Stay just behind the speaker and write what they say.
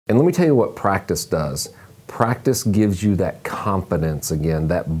And let me tell you what practice does. Practice gives you that confidence again,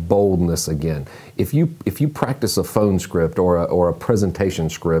 that boldness again. If you practice a phone script or a presentation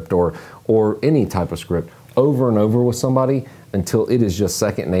script or any type of script over and over with somebody until it is just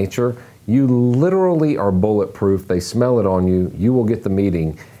second nature, you literally are bulletproof. They smell it on you. You will get the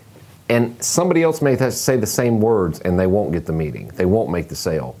meeting. And somebody else may say the same words and they won't get the meeting. They won't make the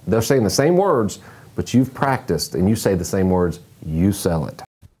sale. They're saying the same words, but you've practiced and you say the same words, you sell it.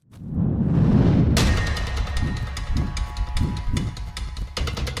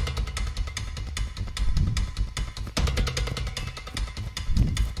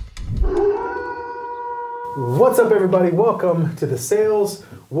 What's up, everybody? Welcome to the Sales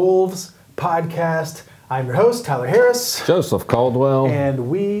Wolves podcast. I'm your host, Tyler Harris. Joseph Caldwell. And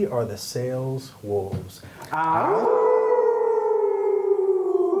we are the Sales Wolves. I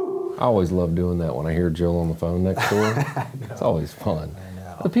always love doing that when I hear Jill on the phone next door. It's always fun.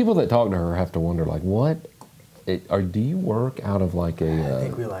 The people that talk to her have to wonder, like, what? Do you work out of like a I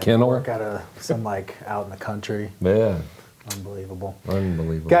think we kennel? Work out of some out in the country. Yeah. Unbelievable.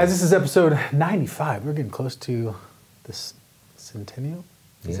 Unbelievable. Guys, this is episode 95. We're getting close to this centennial.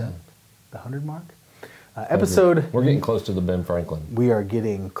 Is that the 100 mark? We're getting close to the Ben Franklin. We are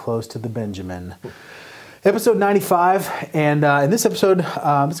getting close to the Benjamin. Episode 95, and in this episode, it's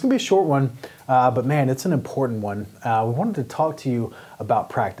going to be a short one, but man, it's an important one. We wanted to talk to you about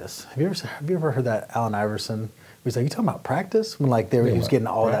practice. Have you ever heard that Allen Iverson? He was like, "You talking about practice?" When he was getting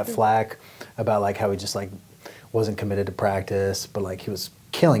all that flack about how he just wasn't committed to practice, but he was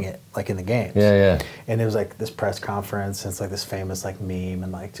killing it in the games. Yeah. And it was this press conference, and it's this famous meme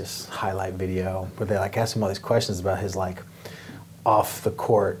and just highlight video where they asked him all these questions about his off the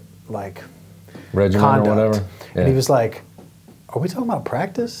court regimen conduct. Or whatever. Yeah. And he was like, "Are we talking about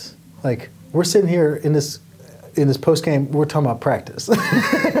practice? We're sitting here in this post game, we're talking about practice."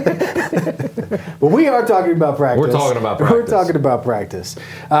 Well, we are talking about practice. We're talking about practice. We're talking about practice.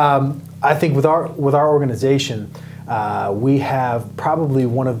 I think with our organization, we have probably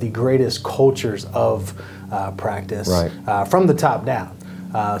one of the greatest cultures of practice, from the top down.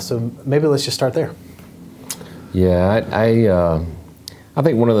 So maybe let's just start there. Yeah, I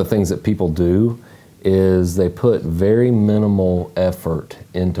think one of the things that people do is they put very minimal effort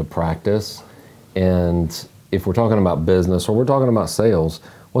into practice. And if we're talking about business or we're talking about sales,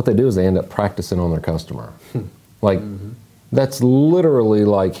 what they do is they end up practicing on their customer. That's literally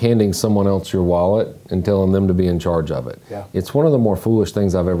like handing someone else your wallet and telling them to be in charge of it. Yeah. It's one of the more foolish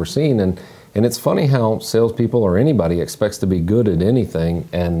things I've ever seen. And it's funny how salespeople or anybody expects to be good at anything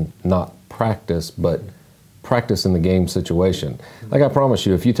and not practice, but practice in the game situation. I promise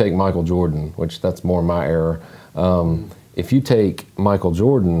you, if you take Michael Jordan, which that's more my era, if you take Michael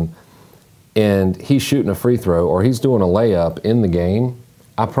Jordan and he's shooting a free throw or he's doing a layup in the game,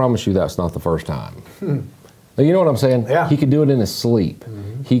 I promise you that's not the first time. You know what I'm saying? Yeah. He could do it in his sleep.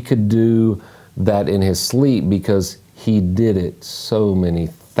 He could do that in his sleep because he did it so many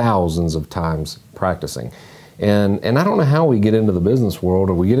thousands of times practicing. And I don't know how we get into the business world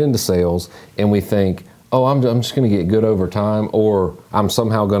or we get into sales and we think, oh, I'm just going to get good over time, or I'm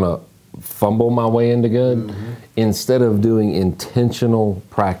somehow going to fumble my way into good, instead of doing intentional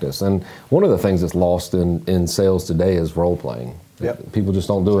practice. And one of the things that's lost in sales today is role playing. Yep. People just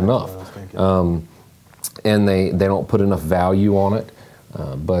don't do enough. And they don't put enough value on it.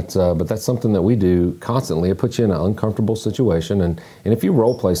 But that's something that we do constantly. It puts you in an uncomfortable situation. And if you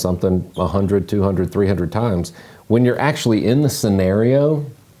role play something 100, 200, 300 times, when you're actually in the scenario,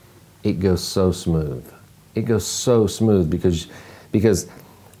 it goes so smooth. It goes so smooth because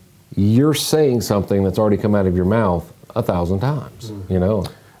you're saying something that's already come out of your mouth 1,000 times,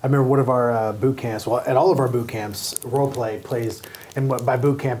 I remember one of our boot camps, at all of our boot camps, role play plays, and by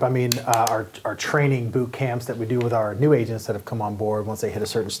boot camp I mean our training boot camps that we do with our new agents that have come on board. Once they hit a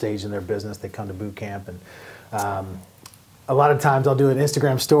certain stage in their business, they come to boot camp, and a lot of times I'll do an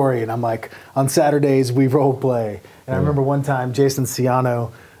Instagram story and I'm on Saturdays we role play. And I remember one time Jason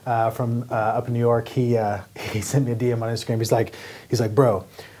Ciano from up in New York, he sent me a DM on Instagram. He's like, "Bro,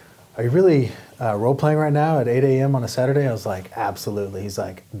 are you really role playing right now at 8 a.m. on a Saturday?" I was like, "Absolutely." He's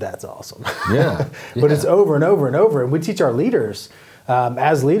like, "That's awesome." Yeah. But it's over and over and over. And we teach our leaders,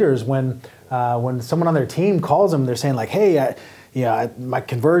 as leaders, when someone on their team calls them, they're saying "Hey, my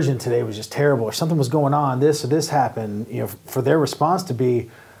conversion today was just terrible, or something was going on, this or this happened." For their response to be,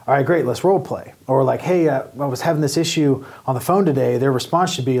 "All right, great, let's role play." Or "Hey, I was having this issue on the phone today." Their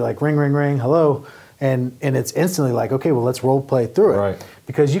response should be ring, ring, ring, hello. And it's instantly "Okay, well, let's role play through it." Right.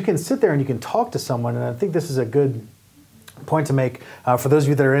 Because you can sit there and you can talk to someone, and I think this is a good point to make for those of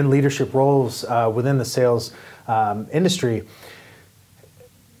you that are in leadership roles within the sales industry.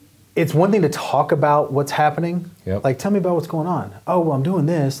 it's one thing to talk about what's happening. Yep. Like, tell me about what's going on. Oh, well, I'm doing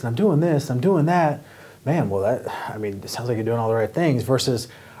this, and I'm doing this, and I'm doing that. Man, well, it sounds like you're doing all the right things. Versus,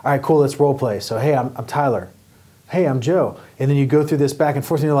 all right, cool, let's role play. So, hey, I'm Tyler. Hey, I'm Joe. And then you go through this back and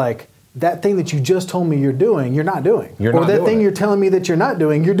forth, and you're like, that thing that you just told me you're doing, you're not doing. Or that thing you're telling me that you're not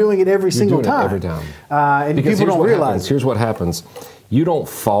doing, you're doing it every single time. Every time. And because people don't realize. Here's what happens. You don't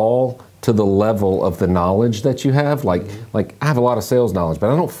fall to the level of the knowledge that you have. Like I have a lot of sales knowledge, but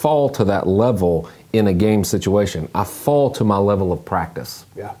I don't fall to that level in a game situation. I fall to my level of practice.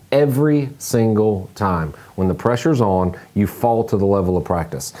 Yeah. Every single time. When the pressure's on, you fall to the level of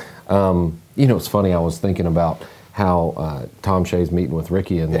practice. It's funny, I was thinking about how Tom Shea's meeting with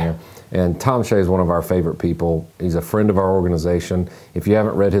Ricky in there. And Tom Shea is one of our favorite people. He's a friend of our organization. If you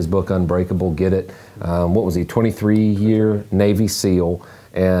haven't read his book, Unbreakable, get it. What was he, 23-year Navy SEAL,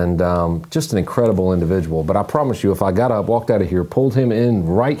 and just an incredible individual. But I promise you, if I got up, walked out of here, pulled him in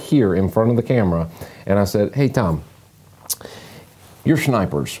right here in front of the camera, and I said, hey, Tom, you're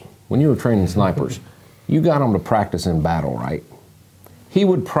snipers. When you were training snipers, you got them to practice in battle, right? He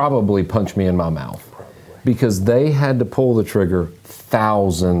would probably punch me in my mouth. Because they had to pull the trigger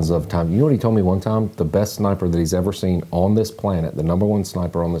thousands of times. You know what he told me one time? The best sniper that he's ever seen on this planet, the #1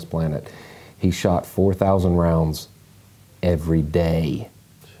 sniper on this planet, he shot 4,000 rounds every day.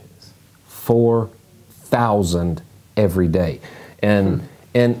 4,000 every day. And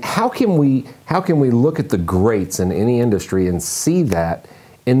how can we look at the greats in any industry and see that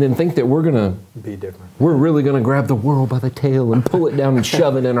and then think that we're gonna be different? We're really gonna grab the world by the tail and pull it down and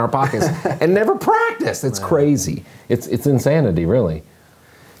shove it in our pockets and never practice. It's crazy. It's insanity, really.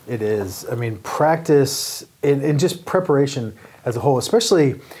 It is. I mean, practice and just preparation as a whole,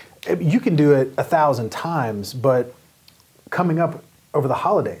 especially, you can do it 1,000 times, but coming up over the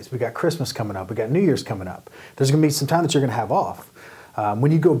holidays, we got Christmas coming up, we got New Year's coming up. There's gonna be some time that you're gonna have off.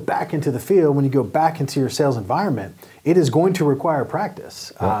 When you go back into the field, when you go back into your sales environment, it is going to require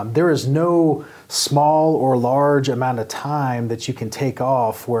practice. Yep. There is no small or large amount of time that you can take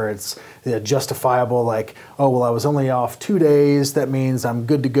off where it's justifiable, like, oh, well, I was only off 2 days, that means I'm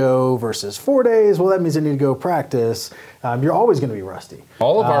good to go, versus 4 days, well, that means I need to go practice. You're always going to be rusty.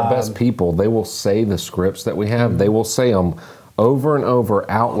 All of our best people, they will say the scripts that we have, they will say them over and over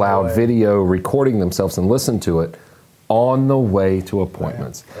out loud, video, recording themselves and listen to it on the way to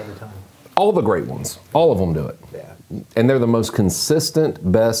appointments. Every time. All the great ones, all of them do it. Yeah. And they're the most consistent,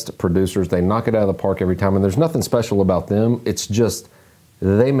 best producers. They knock it out of the park every time, and there's nothing special about them. It's just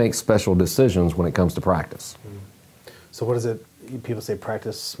they make special decisions when it comes to practice. So what is it? People say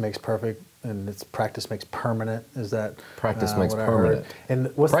practice makes perfect, and it's practice makes permanent. Is that practice makes what permanent? And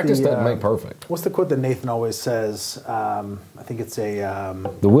what's practice doesn't make perfect. What's the quote that Nathan always says? I think it's the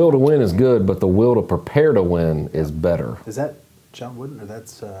will to win is good, but the will to prepare to win is better. Is that John Wooden, or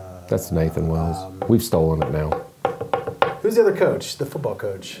that's Nathan Wells. We've stolen it now. Who's the other coach? The football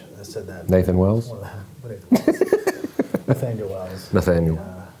coach that said that. Nathan Wells. Nathaniel Wells. Nathaniel.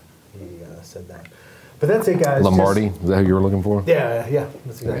 He said that. But that's it, guys. Lombardi, is that who you were looking for? Yeah,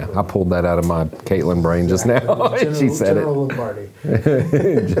 that's exactly. I pulled that out of my Caitlin brain just now. She said General Lombardi.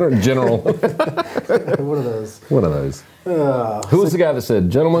 General. What are those? What are those? Who was the guy that said,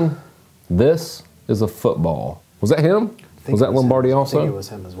 gentlemen, this is a football? Was that him? Was that Lombardi also? I think it was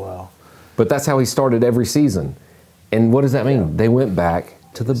him as well. But that's how he started every season. And what does that mean? Yeah. They went back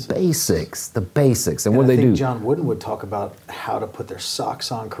to the basics. The basics. And what did they do? John Wooden would talk about how to put their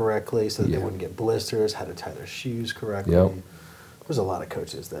socks on correctly so that they wouldn't get blisters, how to tie their shoes correctly. Yep. There's a lot of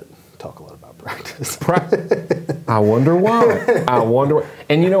coaches that talk a lot about practice. I wonder why.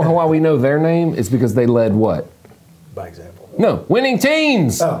 And you know why we know their name? Is because they led what? By example. No, winning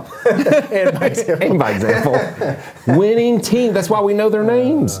teams. Oh, and by example. And by example. Winning team. That's why we know their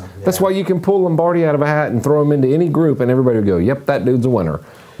names. Yeah. That's why you can pull Lombardi out of a hat and throw him into any group and everybody will go, yep, that dude's a winner.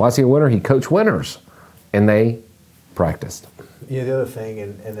 Why is he a winner? He coached winners. And they practiced. Yeah, the other thing,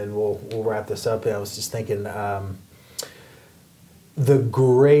 and then we'll wrap this up. I was just thinking, the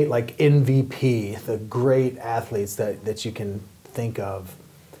great, like MVP, the great athletes that you can think of,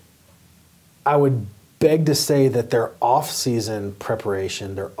 I would beg to say that their off-season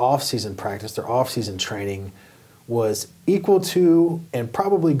preparation, their off-season practice, their off-season training was equal to and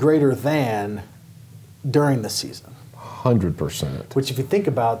probably greater than during the season. 100%. Which, if you think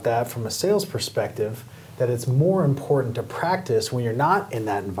about that from a sales perspective, that it's more important to practice when you're not in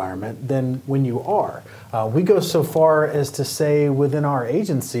that environment than when you are. We go so far as to say within our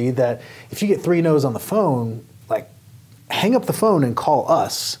agency that if you get 3 no's on the phone, like, hang up the phone and call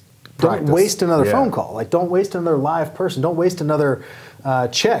us. Don't waste another phone call. Like, don't waste another live person. Don't waste another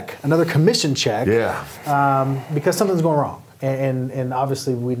check, another commission check. Yeah. Because something's going wrong. And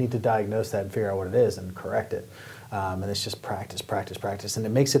obviously we need to diagnose that and figure out what it is and correct it. And it's just practice, practice, practice, and it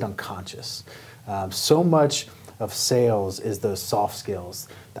makes it unconscious. So much of sales is those soft skills,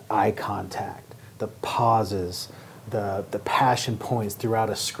 the eye contact, the pauses, the passion points throughout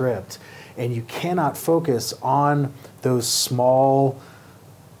a script. And you cannot focus on those small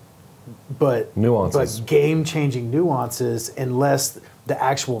but game-changing nuances unless the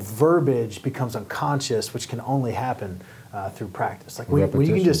actual verbiage becomes unconscious, which can only happen through practice. Like when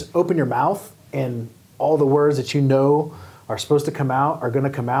you can just open your mouth and all the words that you know are supposed to come out are going to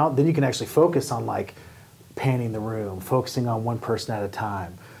come out, then you can actually focus on like panning the room, focusing on one person at a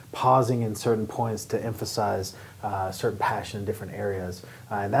time, pausing in certain points to emphasize certain passion in different areas,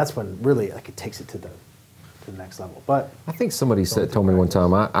 and that's when really like it takes it to the next level. But I think somebody told me one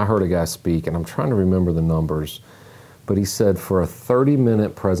time, I heard a guy speak, and I'm trying to remember the numbers, but he said for a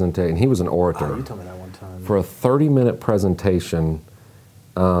 30-minute presentation, he was an orator. Oh, you told me that one time. For a 30-minute presentation,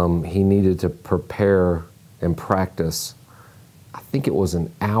 he needed to prepare and practice, I think it was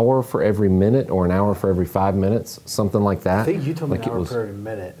an hour for every minute or an hour for every 5 minutes, something like that. I think you told me an hour per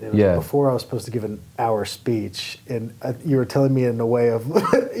minute. It was before I was supposed to give an hour speech, and you were telling me in a way of,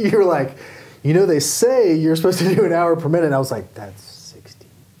 you were like, you know, they say you're supposed to do an hour per minute. And I was like, that's 60.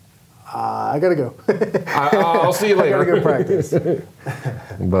 I got to go. I'll see you later. I got to go practice.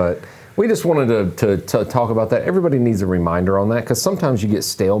 But we just wanted to talk about that. Everybody needs a reminder on that, because sometimes you get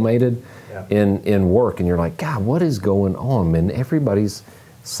stalemated in work, and you're like, God, what is going on, man? Everybody's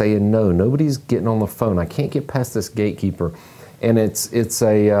saying no. Nobody's getting on the phone. I can't get past this gatekeeper. And it's just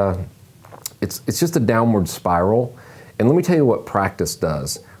a downward spiral. And let me tell you what practice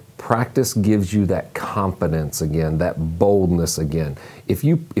does. Practice gives you that confidence again, that boldness again. If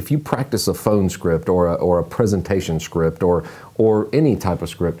you practice a phone script or a presentation script or any type of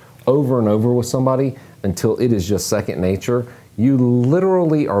script over and over with somebody until it is just second nature, you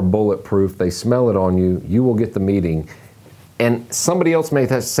literally are bulletproof. They smell it on you. You will get the meeting. And somebody else may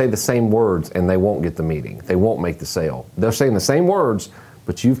say the same words and they won't get the meeting. They won't make the sale. They're saying the same words,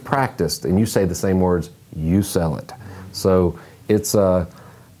 but you've practiced and you say the same words, you sell it. So it's I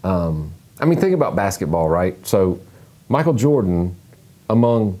mean, think about basketball, right? So Michael Jordan,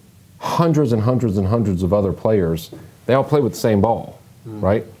 among hundreds and hundreds and hundreds of other players, they all play with the same ball,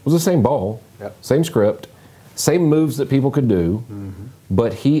 right? It was the same ball, same script, same moves that people could do,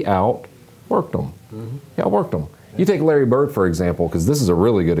 but he outworked them. He outworked them. You take Larry Bird, for example, because this is a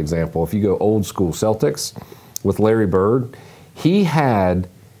really good example. If you go old school Celtics with Larry Bird, he had,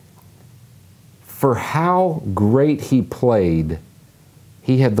 for how great he played,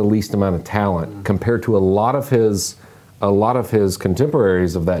 he had the least amount of talent compared to a lot of his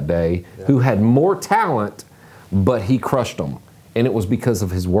contemporaries of that day who had more talent, but he crushed them. And it was because of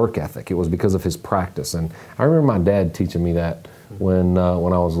his work ethic. It was because of his practice. And I remember my dad teaching me that when I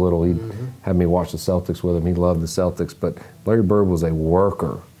was little. He'd have me watch the Celtics with him. He loved the Celtics, but Larry Bird was a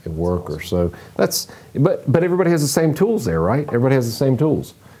worker. So but everybody has the same tools there, right? Everybody has the same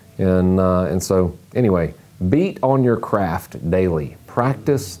tools. And so anyway, beat on your craft daily.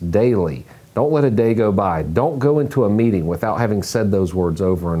 Practice daily. Don't let a day go by. Don't go into a meeting without having said those words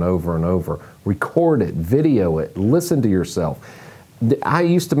over and over and over. Record it, video it, listen to yourself. I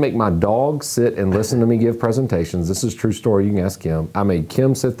used to make my dog sit and listen to me give presentations. This is a true story. You can ask Kim. I made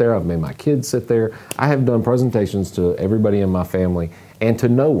Kim sit there. I've made my kids sit there. I have done presentations to everybody in my family and to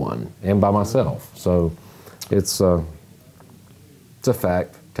no one and by myself. So it's a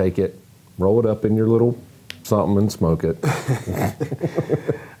fact. Take it, roll it up in your little something and smoke it.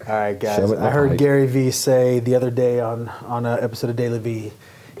 All right, guys. I heard Gary Vee say the other day on an episode of Daily V,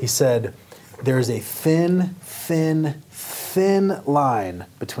 he said, there's a thin line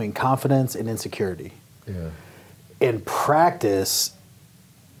between confidence and insecurity. Yeah. And practice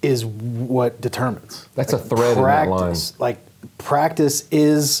is what determines. That's a thread in that line. Like practice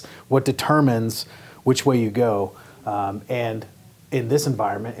is what determines which way you go. And in this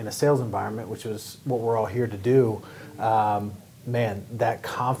environment, in a sales environment, which is what we're all here to do, man, that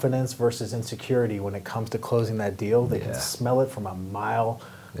confidence versus insecurity when it comes to closing that deal, they can smell it from a mile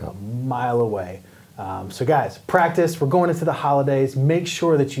away. So guys, practice. We're going into the holidays. Make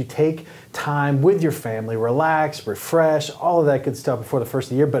sure that you take time with your family, relax, refresh, all of that good stuff before the first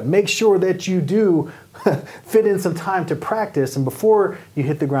of the year, but make sure that you do fit in some time to practice. And before you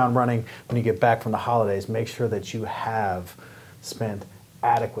hit the ground running, when you get back from the holidays, make sure that you have spent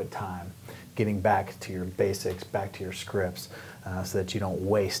adequate time getting back to your basics, back to your scripts, so that you don't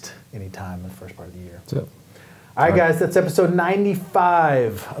waste any time in the first part of the year. That's it. All right, guys, that's episode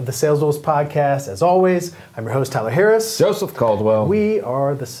 95 of the Sales Wolves podcast. As always, I'm your host, Tyler Harris. Joseph Caldwell. We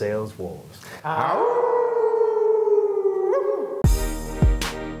are the Sales Wolves. Ow.